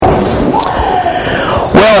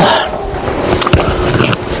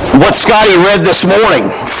Scotty read this morning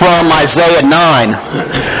from Isaiah 9,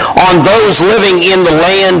 on those living in the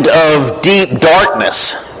land of deep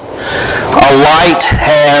darkness, a light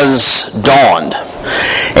has dawned.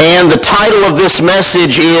 And the title of this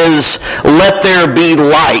message is, Let There Be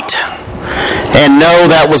Light. And no,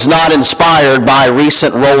 that was not inspired by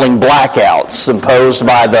recent rolling blackouts imposed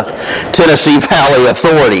by the Tennessee Valley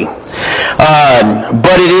Authority.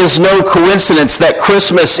 But it is no coincidence that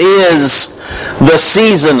Christmas is the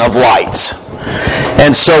season of lights.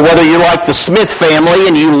 And so whether you're like the Smith family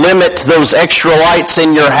and you limit those extra lights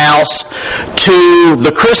in your house to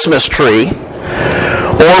the Christmas tree,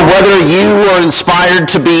 or whether you are inspired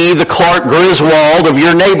to be the Clark Griswold of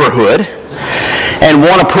your neighborhood and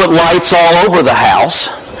want to put lights all over the house,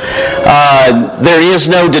 there is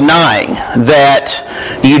no denying that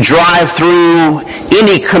you drive through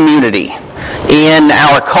any community in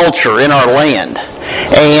our culture, in our land,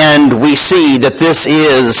 and we see that this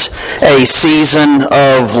is a season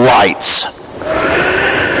of lights.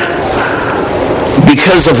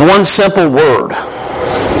 Because of one simple word,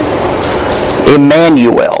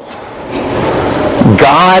 Emmanuel,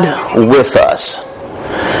 God with us.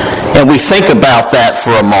 And we think about that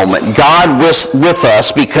for a moment. God with us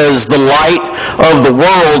because the light of the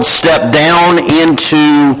world stepped down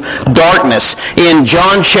into darkness. In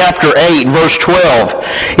John chapter 8, verse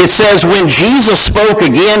 12, it says, when Jesus spoke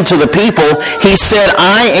again to the people, he said,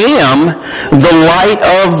 I am the light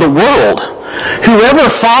of the world. Whoever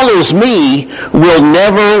follows me will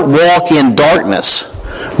never walk in darkness,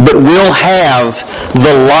 but will have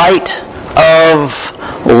the light of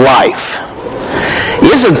life.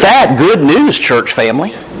 Isn't that good news, church family?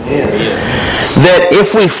 Yeah. That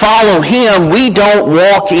if we follow him, we don't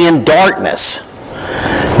walk in darkness.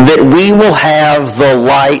 That we will have the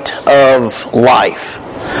light of life.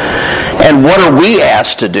 And what are we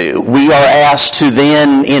asked to do? We are asked to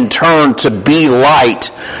then, in turn, to be light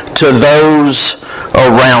to those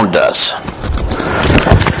around us.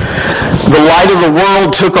 The light of the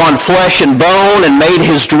world took on flesh and bone and made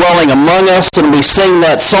his dwelling among us. And we sing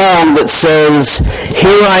that song that says,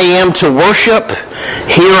 here I am to worship,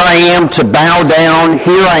 here I am to bow down,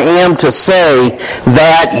 here I am to say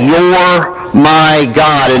that you're my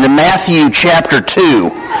God. And in Matthew chapter 2,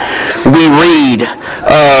 we read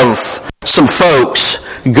of some folks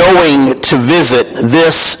going to visit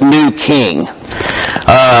this new king.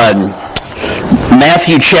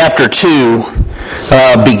 Matthew chapter 2,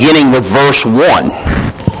 beginning with verse 1.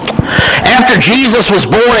 After Jesus was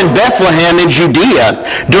born in Bethlehem in Judea,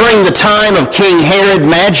 during the time of King Herod,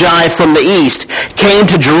 Magi from the east came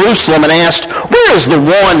to Jerusalem and asked, where is the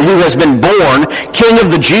one who has been born King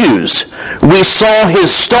of the Jews? We saw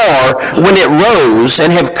his star when it rose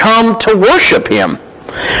and have come to worship him.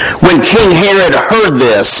 When King Herod heard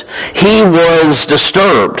this, he was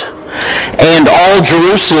disturbed, and all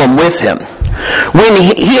Jerusalem with him. When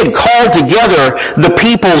he had called together the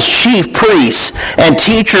people's chief priests and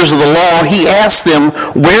teachers of the law, he asked them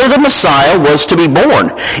where the Messiah was to be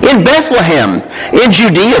born. In Bethlehem, in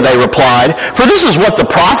Judea, they replied, for this is what the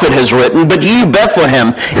prophet has written, but you,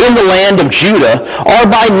 Bethlehem, in the land of Judah, are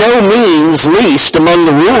by no means least among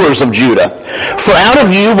the rulers of Judah. For out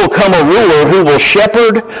of you will come a ruler who will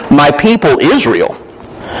shepherd my people Israel.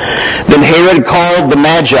 Then Herod called the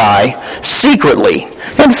Magi secretly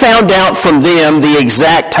and found out from them the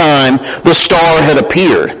exact time the star had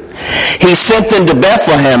appeared. He sent them to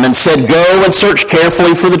Bethlehem and said, go and search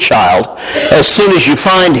carefully for the child. As soon as you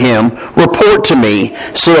find him, report to me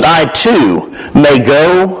so that I too may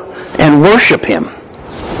go and worship him.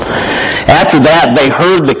 After that, they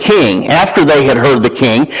heard the king. After they had heard the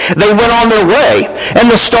king, they went on their way. And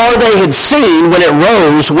the star they had seen when it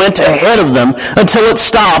rose went ahead of them until it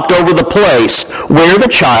stopped over the place where the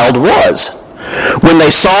child was. When they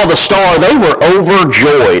saw the star, they were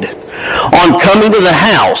overjoyed. On coming to the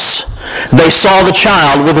house, they saw the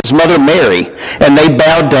child with his mother Mary, and they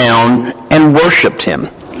bowed down and worshipped him.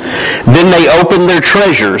 Then they opened their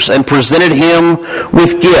treasures and presented him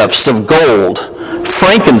with gifts of gold,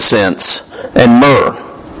 frankincense, and myrrh.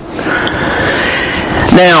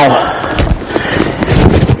 Now,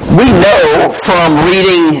 we know from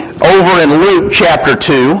reading over in Luke chapter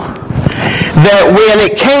 2 that when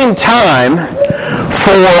it came time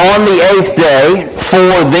for on the 8th day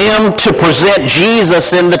for them to present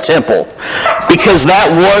Jesus in the temple, because that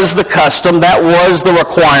was the custom, that was the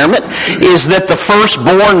requirement, is that the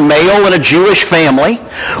firstborn male in a Jewish family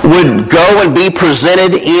would go and be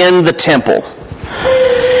presented in the temple.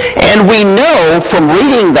 And we know from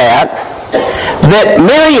reading that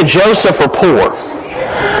Mary and Joseph are poor,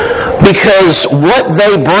 because what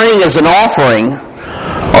they bring as an offering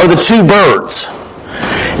are the two birds.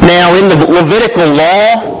 Now, in the Levitical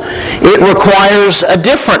law, it requires a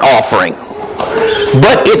different offering.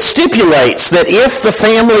 But it stipulates that if the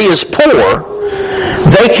family is poor,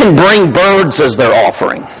 they can bring birds as their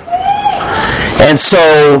offering. And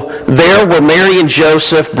so there were Mary and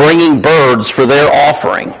Joseph bringing birds for their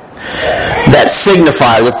offering that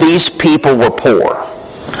signify that these people were poor.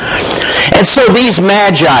 And so these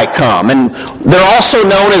magi come, and they're also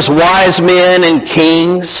known as wise men and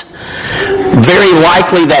kings. Very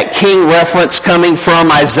likely that king reference coming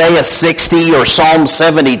from Isaiah 60 or Psalm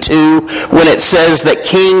 72 when it says that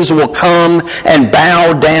kings will come and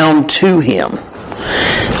bow down to him.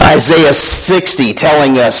 Isaiah 60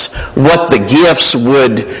 telling us what the gifts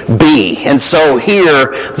would be. And so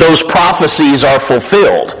here those prophecies are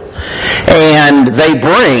fulfilled. And they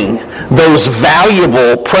bring those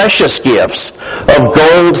valuable, precious gifts of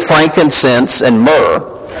gold, frankincense, and myrrh.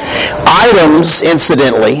 Items,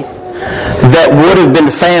 incidentally, that would have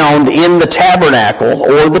been found in the tabernacle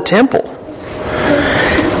or the temple.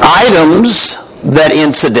 Items that,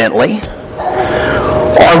 incidentally,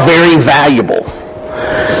 are very valuable.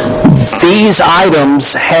 These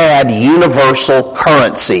items had universal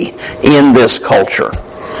currency in this culture.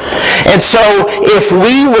 And so if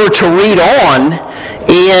we were to read on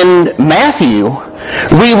in Matthew,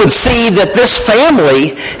 we would see that this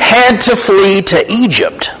family had to flee to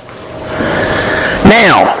Egypt.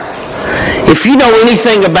 Now, if you know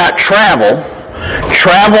anything about travel,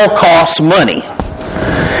 travel costs money.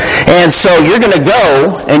 And so you're going to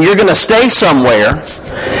go and you're going to stay somewhere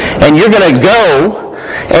and you're going to go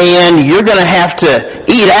and you're going to have to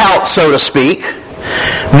eat out, so to speak,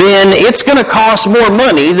 then it's going to cost more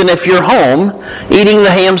money than if you're home eating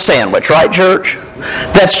the ham sandwich, right, church?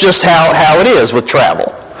 That's just how it is with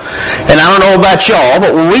travel. And I don't know about y'all,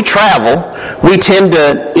 but when we travel, we tend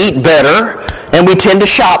to eat better and we tend to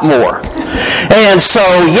shop more. And so,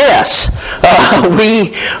 yes, when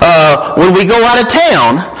we go out of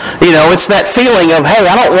town, it's that feeling of, hey,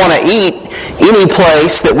 I don't want to eat any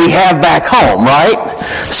place that we have back home, right?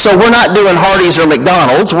 So we're not doing Hardee's or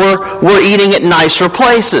McDonald's. We're eating at nicer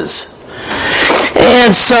places.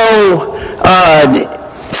 And so,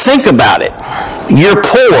 think about it. You're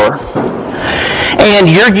poor, and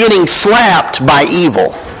you're getting slapped by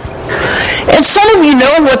evil. And some of you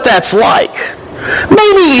know what that's like.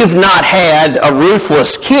 Maybe you've not had a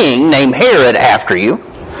ruthless king named Herod after you,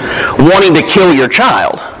 wanting to kill your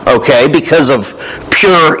child, okay, because of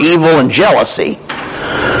pure evil and jealousy.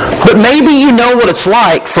 But maybe you know what it's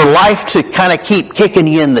like for life to kind of keep kicking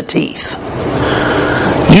you in the teeth.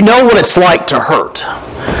 You know what it's like to hurt.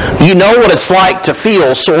 You know what it's like to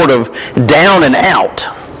feel sort of down and out.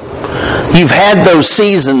 You've had those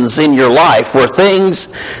seasons in your life where things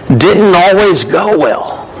didn't always go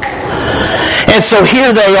well. And so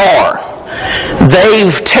here they are.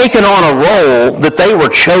 They've taken on a role that they were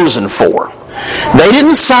chosen for. They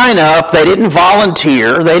didn't sign up. They didn't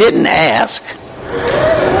volunteer. They didn't ask.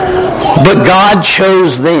 But God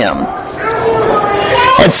chose them.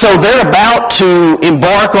 And so they're about to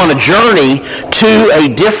embark on a journey to a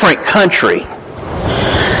different country.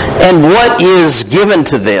 And what is given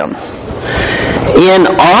to them in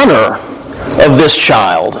honor of this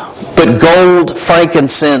child, but gold,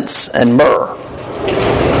 frankincense, and myrrh.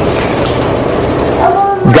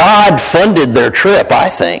 God funded their trip, I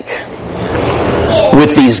think,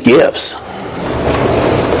 with these gifts.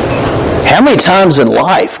 How many times in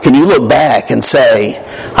life can you look back and say,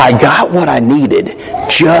 I got what I needed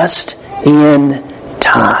just in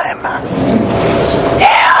time?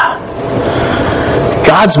 Yeah.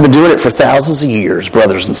 God's been doing it for thousands of years,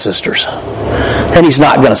 brothers and sisters. And He's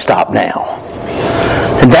not going to stop now.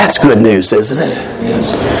 And that's good news, isn't it?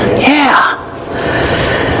 Yeah.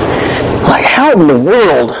 Like, how in the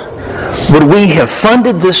world would we have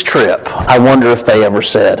funded this trip? I wonder if they ever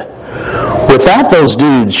said. Without those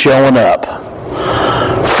dudes showing up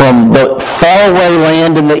from the faraway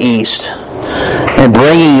land in the east and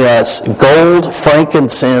bringing us gold,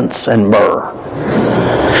 frankincense, and myrrh.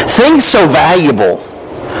 Things so valuable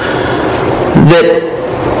that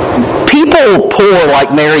people poor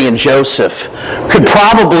like Mary and Joseph could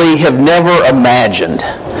probably have never imagined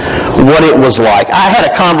what it was like. I had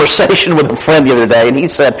a conversation with a friend the other day, and he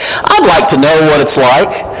said, I'd like to know what it's like,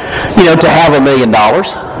 to have $1 million.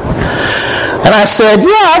 And I said,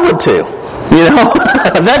 yeah, I would too.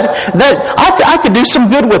 I could do some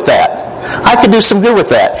good with that. I could do some good with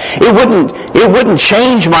that. It wouldn't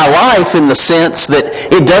change my life in the sense that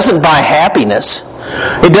it doesn't buy happiness.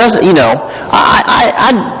 It doesn't,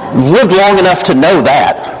 I lived long enough to know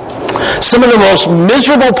that. Some of the most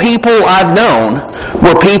miserable people I've known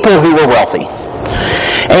were people who were wealthy.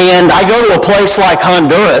 And I go to a place like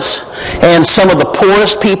Honduras, and some of the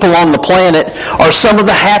poorest people on the planet are some of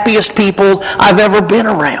the happiest people I've ever been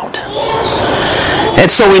around. And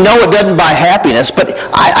so we know it doesn't buy happiness, but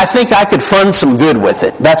I think I could fund some good with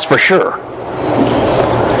it, that's for sure.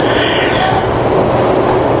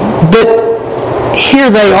 But here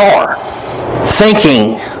they are,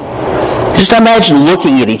 thinking, just imagine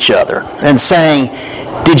looking at each other and saying,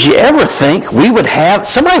 did you ever think we would have,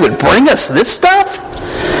 somebody would bring us this stuff?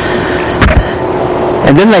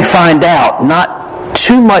 And then they find out, not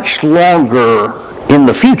too much longer in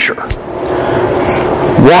the future,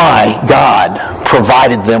 why God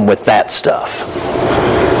provided them with that stuff.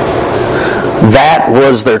 That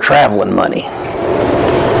was their traveling money.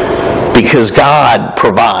 Because God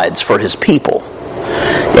provides for His people.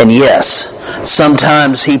 And yes,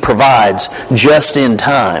 sometimes He provides just in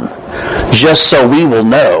time, just so we will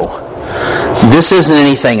know this isn't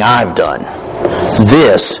anything I've done.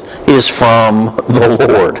 This is from the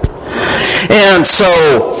Lord. And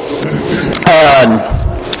so,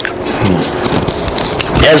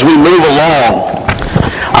 as we move along,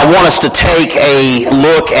 I want us to take a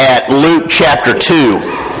look at Luke chapter 2.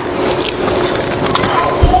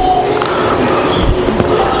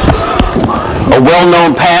 A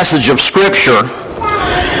well-known passage of Scripture.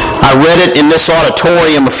 I read it in this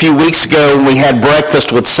auditorium a few weeks ago when we had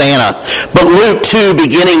breakfast with Santa. But Luke 2,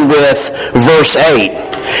 beginning with verse 8.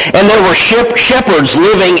 And there were shepherds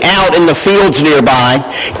living out in the fields nearby,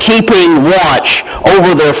 keeping watch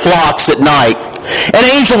over their flocks at night. An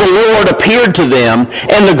angel of the Lord appeared to them,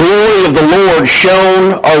 and the glory of the Lord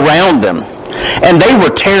shone around them. And they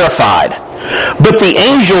were terrified. But the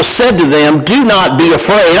angel said to them, do not be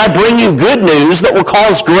afraid. I bring you good news that will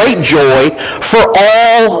cause great joy for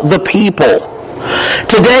all the people.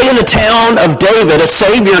 Today in the town of David, a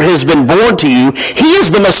Savior has been born to you. He is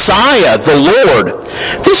the Messiah, the Lord.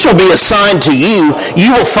 This will be a sign to you.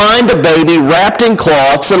 You will find a baby wrapped in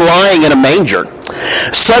cloths and lying in a manger.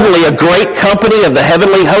 Suddenly a great company of the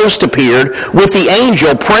heavenly host appeared with the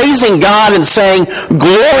angel, praising God and saying,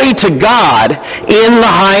 glory to God in the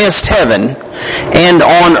highest heaven, and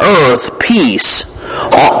on earth peace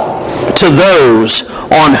to those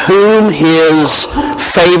on whom His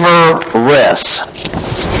favor rests.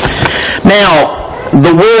 Now,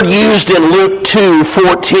 the word used in Luke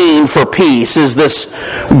 2:14 for peace is this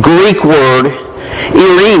Greek word,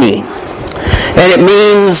 eirene, and it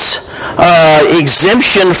means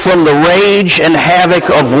exemption from the rage and havoc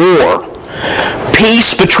of war,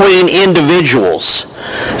 peace between individuals,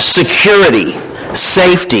 security,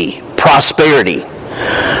 safety, prosperity,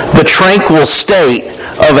 the tranquil state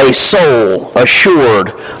of a soul assured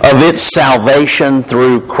of its salvation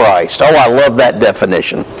through Christ. Oh, I love that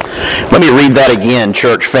definition. Let me read that again,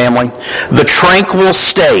 church family. The tranquil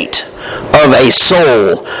state of a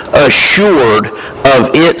soul assured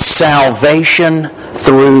of its salvation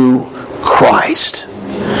through Christ.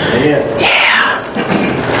 Yeah.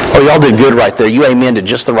 Oh, y'all did good right there. You amen to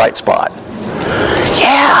just the right spot.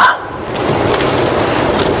 Yeah.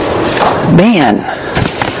 Man,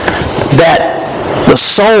 that the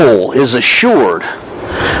soul is assured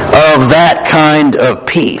of that kind of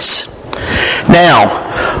peace. Now,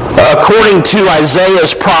 according to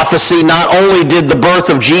Isaiah's prophecy, not only did the birth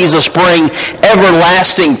of Jesus bring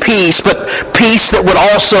everlasting peace, but peace that would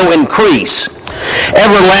also increase.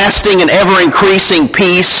 Everlasting and ever-increasing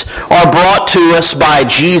peace are brought to us by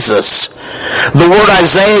Jesus. The word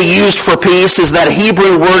Isaiah used for peace is that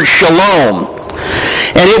Hebrew word shalom.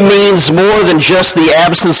 And it means more than just the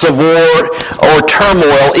absence of war or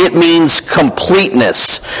turmoil. It means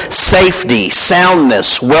completeness, safety,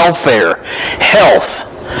 soundness, welfare, health,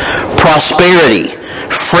 prosperity,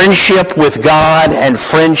 friendship with God, and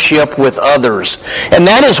friendship with others. And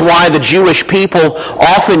that is why the Jewish people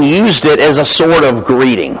often used it as a sort of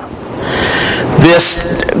greeting.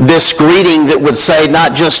 This greeting that would say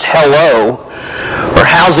not just hello, or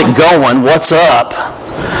how's it going, what's up,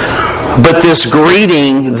 but this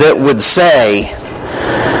greeting that would say,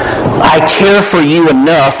 I care for you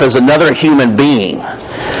enough as another human being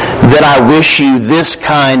that I wish you this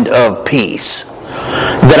kind of peace,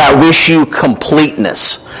 that I wish you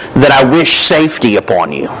completeness, that I wish safety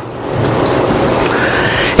upon you.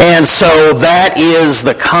 And so that is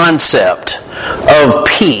the concept of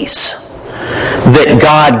peace that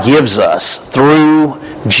God gives us through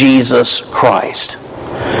Jesus Christ.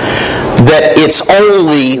 That it's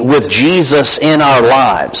only with Jesus in our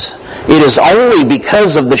lives. It is only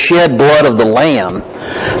because of the shed blood of the Lamb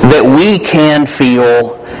that we can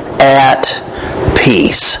feel at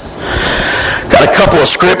peace. Got a couple of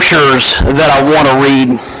scriptures that I want to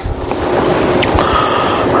read.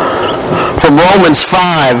 For from Romans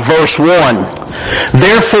 5, verse 1.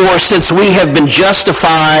 Therefore, since we have been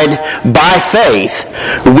justified by faith,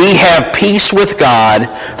 we have peace with God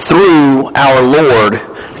through our Lord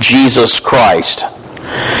Jesus Christ.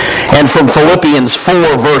 And from Philippians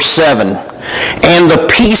 4, verse 7, and the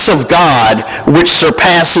peace of God, which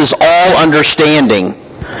surpasses all understanding,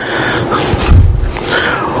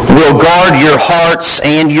 will guard your hearts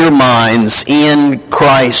and your minds in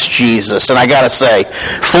Christ Jesus. And I got to say,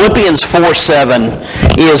 Philippians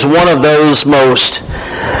 4:7 is one of those most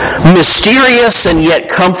mysterious and yet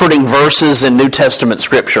comforting verses in New Testament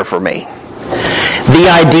Scripture for me. The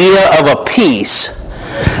idea of a peace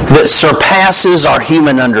that surpasses our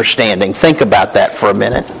human understanding. Think about that for a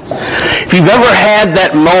minute. If you've ever had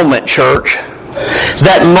that moment, church,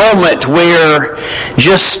 that moment where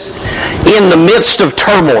just in the midst of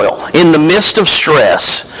turmoil, in the midst of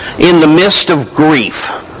stress, in the midst of grief,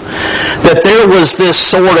 that there was this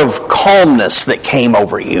sort of calmness that came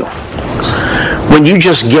over you when you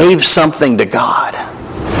just gave something to God.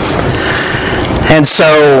 And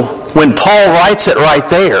so when Paul writes it right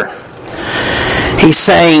there, he's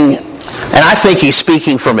saying, and I think he's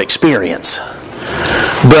speaking from experience,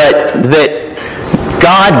 but that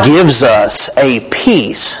God gives us a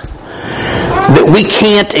peace that we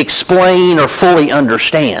can't explain or fully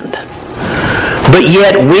understand. But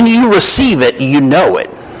yet, when you receive it, you know it.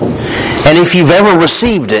 And if you've ever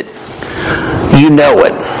received it, you know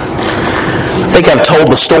it. I think I've told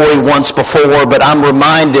the story once before, but I'm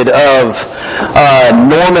reminded of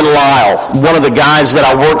Norman Lyle, one of the guys that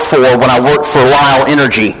I worked for when I worked for Lyle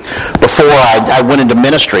Energy before I went into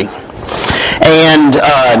ministry. And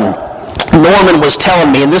Norman was telling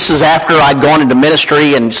me, and this is after I'd gone into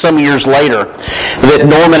ministry and some years later, that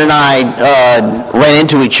Norman and I ran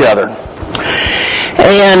into each other.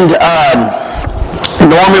 And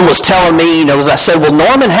Norman was telling me, as I said, well,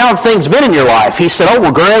 Norman, how have things been in your life? He said, oh,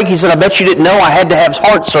 well, Greg, he said, I bet you didn't know I had to have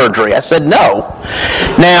heart surgery. I said, no.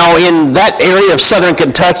 Now, in that area of southern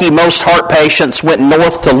Kentucky, most heart patients went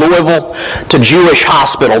north to Louisville to Jewish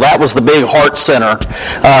Hospital. That was the big heart center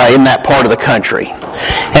in that part of the country.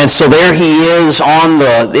 And so there he is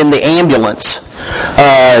in the ambulance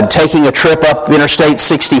taking a trip up Interstate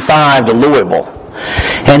 65 to Louisville.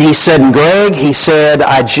 And he said, Greg, he said,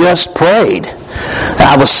 I just prayed.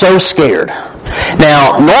 I was so scared.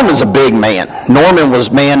 Now, Norman's a big man. Norman was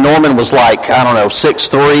like,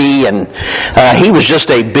 6'3", and he was just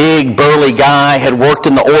a big, burly guy, had worked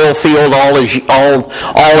in the oil field all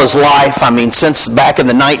his life, since back in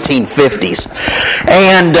the 1950s.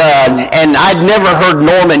 And I'd never heard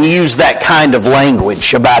Norman use that kind of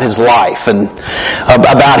language about his life and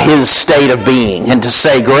about his state of being. And to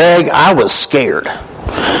say, Greg, I was scared.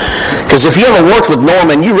 Because if you ever worked with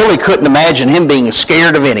Norman, you really couldn't imagine him being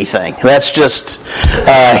scared of anything. That's just,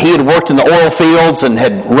 he had worked in the oil fields and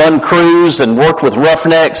had run crews and worked with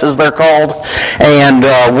roughnecks, as they're called, and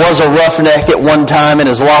was a roughneck at one time in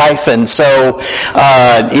his life. And so,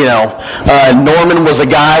 Norman was a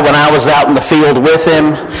guy when I was out in the field with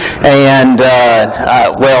him. And,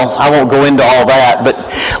 I won't go into all that, but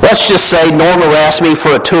let's just say Norman would ask me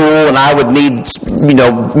for a tool, and I would need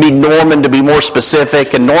Norman to be more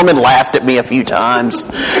specific, and Norman laughed at me a few times,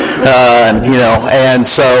 and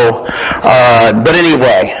so, but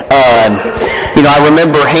anyway, I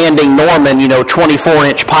remember handing Norman,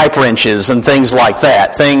 24-inch pipe wrenches and things like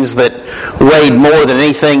that, things that weighed more than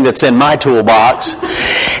anything that's in my toolbox,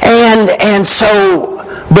 and so,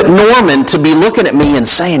 but Norman to be looking at me and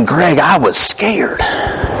saying, Greg, I was scared,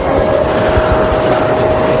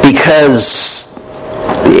 because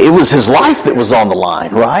it was his life that was on the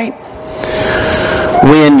line, right?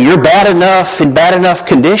 When you're in bad enough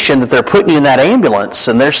condition that they're putting you in that ambulance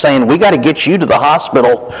and they're saying, we got to get you to the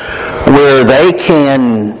hospital where they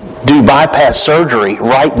can do bypass surgery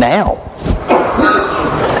right now.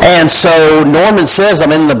 And so Norman says,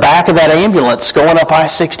 I'm in the back of that ambulance going up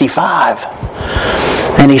I-65.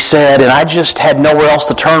 And he said, and I just had nowhere else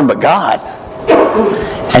to turn but God.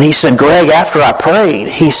 And he said, Greg, after I prayed,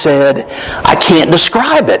 he said, I can't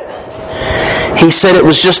describe it. He said it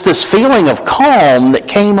was just this feeling of calm that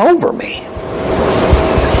came over me.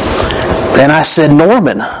 And I said,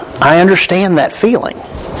 Norman, I understand that feeling.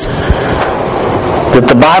 That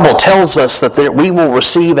the Bible tells us that we will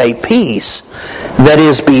receive a peace that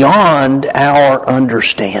is beyond our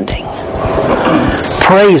understanding.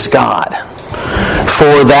 Praise God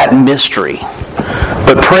for that mystery.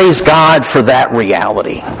 But praise God for that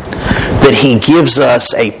reality. That He gives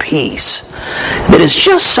us a peace that is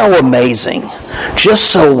just so amazing,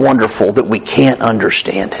 just so wonderful that we can't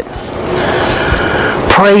understand it.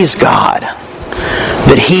 Praise God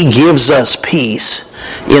that He gives us peace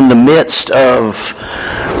in the midst of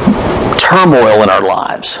turmoil in our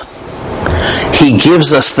lives. He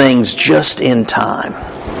gives us things just in time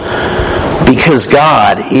because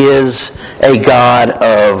God is a God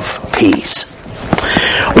of peace.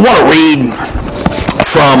 I want to read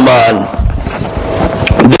from,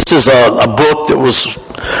 this is a book that was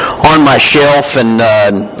on my shelf, and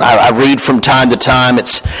I read from time to time.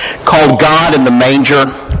 It's called God in the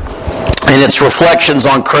Manger, and it's reflections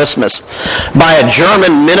on Christmas by a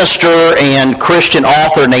German minister and Christian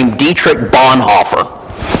author named Dietrich Bonhoeffer.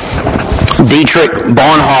 Dietrich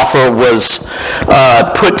Bonhoeffer was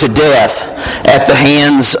put to death at the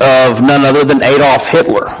hands of none other than Adolf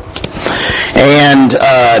Hitler. And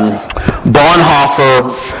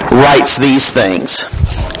Bonhoeffer writes these things.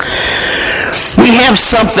 We have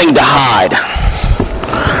something to hide.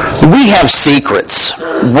 We have secrets,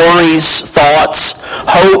 worries, thoughts,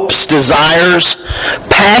 hopes, desires,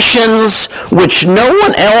 passions which no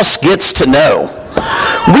one else gets to know.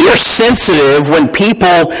 We are sensitive when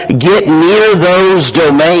people get near those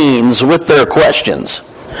domains with their questions.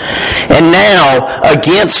 And now,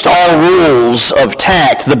 against all rules of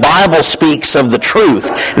tact, the Bible speaks of the truth,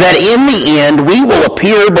 that in the end we will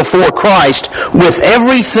appear before Christ with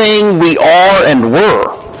everything we are and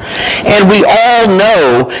were. And we all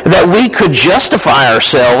know that we could justify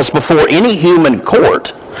ourselves before any human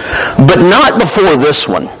court, but not before this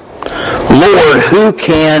one. Lord, who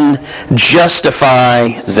can justify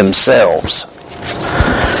themselves?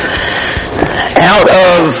 Out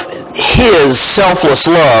of His selfless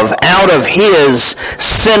love, out of His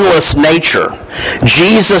sinless nature,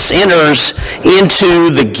 Jesus enters into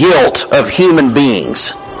the guilt of human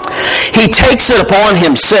beings. He takes it upon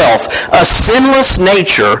Himself. A sinless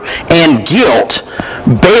nature and guilt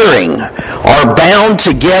bearing are bound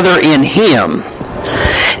together in Him.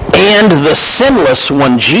 And the sinless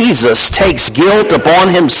one, Jesus, takes guilt upon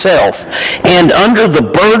Himself, and under the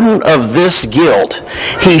burden of this guilt,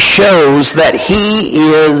 He shows that He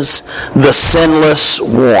is the sinless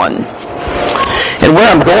one. And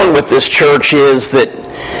where I'm going with this, church, is that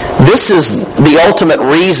this is the ultimate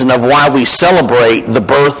reason of why we celebrate the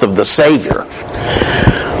birth of the Savior.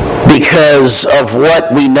 Because of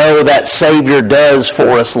what we know that Savior does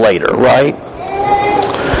for us later, right?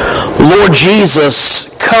 Lord Jesus,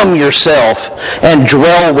 come yourself and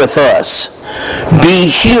dwell with us. Be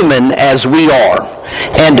human as we are,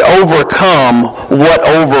 and overcome what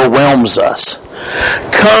overwhelms us.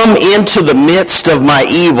 Come into the midst of my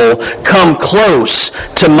evil. Come close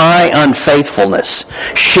to my unfaithfulness.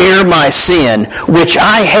 Share my sin, which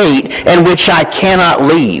I hate and which I cannot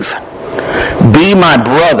leave. Be my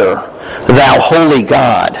brother, thou holy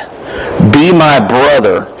God. Be my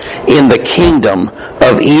brother in the kingdom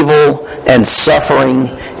of evil and suffering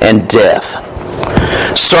and death.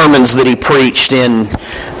 Sermons that he preached in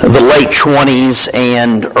the late 20s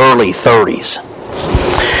and early 30s.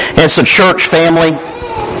 And so, church family,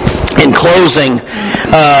 in closing,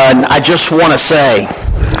 I just want to say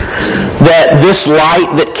that this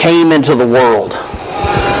light that came into the world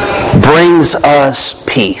brings us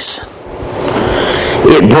peace.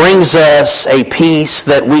 It brings us a peace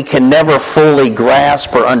that we can never fully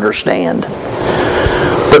grasp or understand.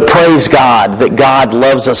 But praise God that God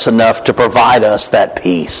loves us enough to provide us that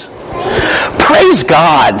peace. Praise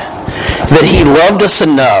God that He loved us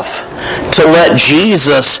enough to let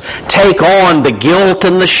Jesus take on the guilt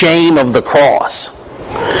and the shame of the cross.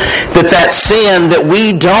 That sin that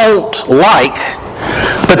we don't like,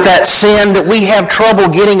 but that sin that we have trouble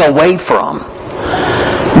getting away from,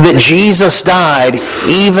 that Jesus died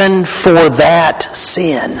even for that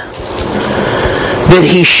sin. That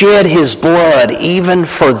He shed His blood even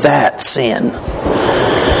for that sin.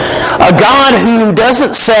 A God who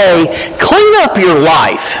doesn't say, clean up your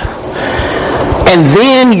life, and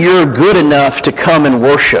then you're good enough to come and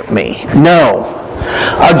worship me. No.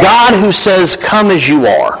 A God who says, come as you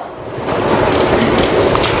are.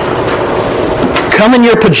 Come in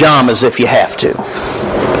your pajamas if you have to.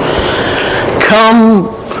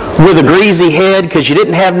 Come with a greasy head because you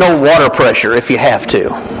didn't have no water pressure if you have to.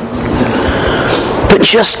 But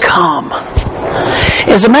just come.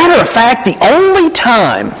 As a matter of fact, the only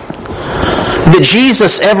time that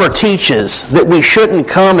Jesus ever teaches that we shouldn't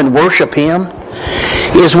come and worship Him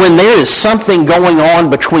is when there is something going on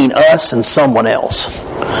between us and someone else.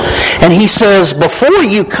 And He says, before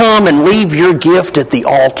you come and leave your gift at the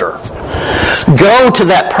altar, go to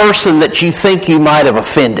that person that you think you might have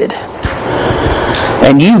offended.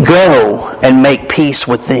 And you go and make peace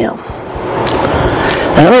with them.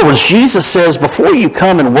 In other words, Jesus says, before you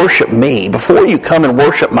come and worship me, before you come and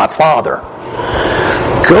worship my Father,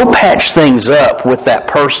 go patch things up with that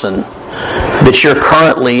person that you're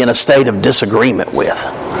currently in a state of disagreement with.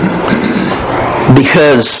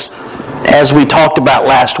 Because, as we talked about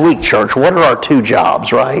last week, church, what are our two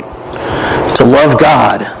jobs, right? To love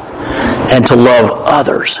God and to love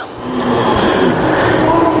others.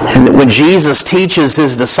 And that when Jesus teaches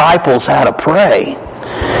His disciples how to pray,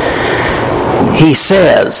 He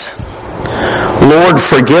says, Lord,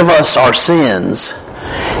 forgive us our sins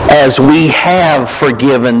as we have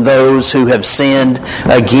forgiven those who have sinned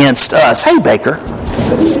against us. Hey, Baker.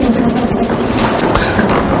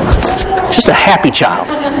 Just a happy child.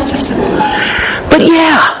 But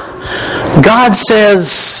yeah, God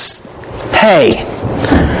says, hey,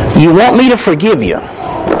 you want me to forgive you?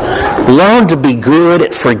 Learn to be good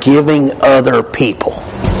at forgiving other people.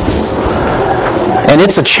 And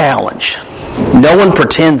it's a challenge. No one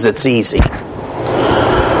pretends it's easy.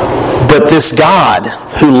 But this God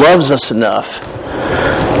who loves us enough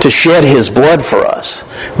to shed His blood for us,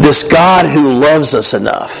 this God who loves us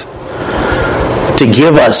enough to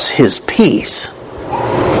give us His peace,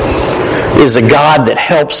 is a God that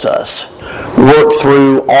helps us work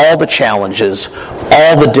through all the challenges,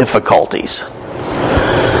 all the difficulties,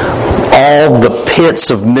 all the pits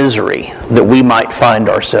of misery that we might find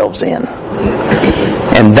ourselves in.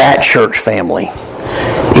 And that, church family,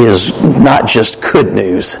 is not just good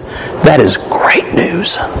news, that is great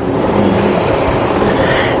news.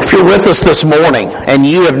 If you're with us this morning and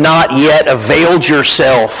you have not yet availed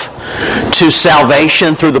yourself to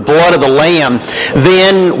salvation through the blood of the Lamb,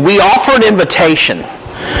 then we offer an invitation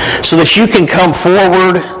so that you can come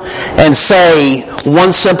forward and say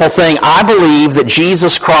one simple thing: I believe that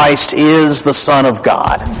Jesus Christ is the Son of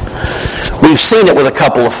God. We've seen it with a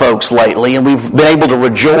couple of folks lately, and we've been able to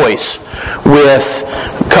rejoice with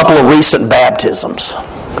a couple of recent baptisms.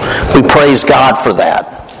 We praise God for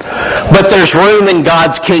that. But there's room in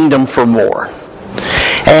God's kingdom for more.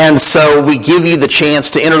 And so we give you the chance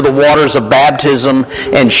to enter the waters of baptism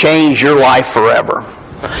and change your life forever.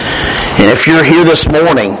 And if you're here this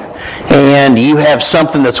morning and you have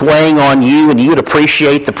something that's weighing on you and you'd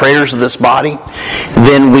appreciate the prayers of this body,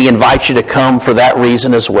 then we invite you to come for that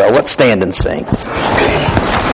reason as well. Let's stand and sing.